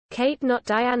Kate not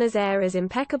Diana's heir as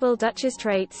impeccable Duchess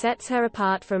trait sets her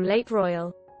apart from late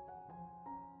royal.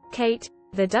 Kate,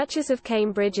 the Duchess of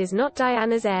Cambridge is not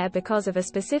Diana's heir because of a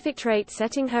specific trait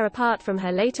setting her apart from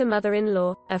her later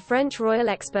mother-in-law, a French royal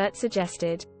expert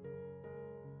suggested.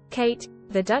 Kate,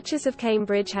 the Duchess of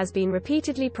Cambridge has been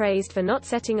repeatedly praised for not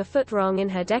setting a foot wrong in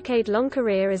her decade-long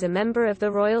career as a member of the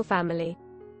royal family.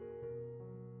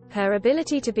 Her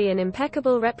ability to be an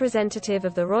impeccable representative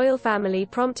of the royal family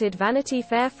prompted Vanity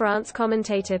Fair France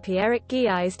commentator Pierrick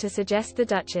Geais to suggest the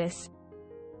Duchess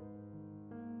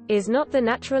is not the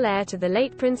natural heir to the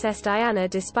late Princess Diana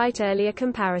despite earlier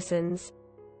comparisons.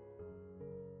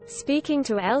 Speaking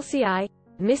to LCI,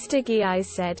 Mr. Geais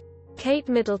said, "Kate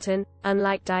Middleton,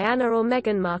 unlike Diana or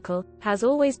Meghan Markle, has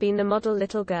always been the model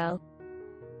little girl.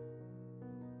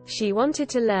 She wanted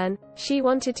to learn, she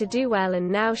wanted to do well, and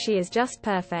now she is just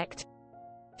perfect.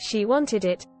 She wanted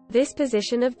it, this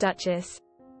position of Duchess.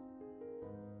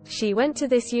 She went to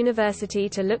this university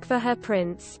to look for her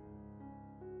prince.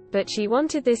 But she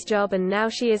wanted this job, and now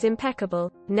she is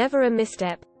impeccable, never a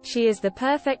misstep. She is the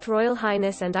perfect royal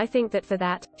highness, and I think that for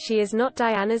that, she is not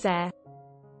Diana's heir."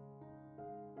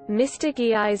 Mr.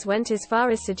 Geais went as far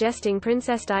as suggesting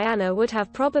Princess Diana would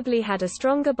have probably had a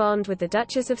stronger bond with the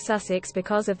Duchess of Sussex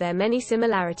because of their many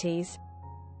similarities.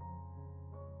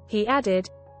 He added,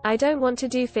 "I don't want to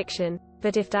do fiction,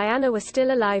 but if Diana were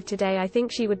still alive today, I think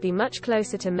she would be much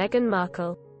closer to Meghan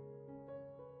Markle.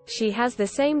 She has the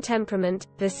same temperament,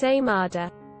 the same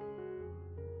ardor."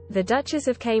 The Duchess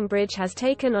of Cambridge has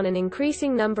taken on an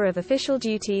increasing number of official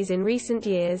duties in recent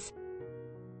years,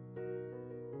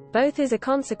 both as a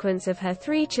consequence of her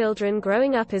 3 children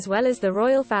growing up as well as the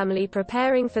royal family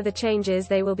preparing for the changes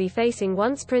they will be facing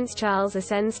once Prince Charles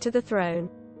ascends to the throne.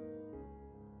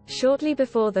 Shortly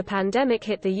before the pandemic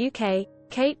hit the UK,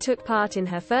 Kate took part in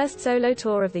her first solo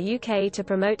tour of the UK to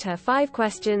promote her 5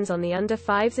 Questions on the Under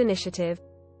 5s initiative.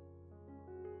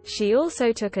 She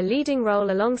also took a leading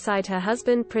role alongside her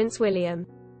husband Prince William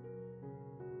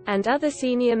and other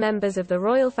senior members of the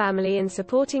royal family in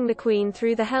supporting the Queen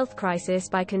through the health crisis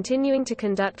by continuing to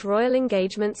conduct royal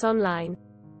engagements online.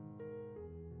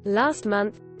 Last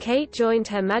month, Kate joined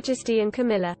Her Majesty and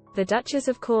Camilla, the Duchess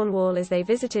of Cornwall, as they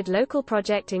visited local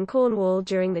project in Cornwall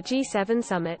during the G7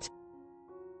 summit.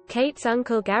 Kate's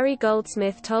uncle Gary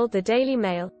Goldsmith told the Daily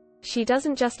Mail, "She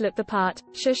doesn't just look the part,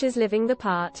 Shush is living the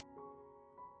part.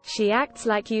 She acts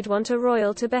like you'd want a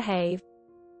royal to behave."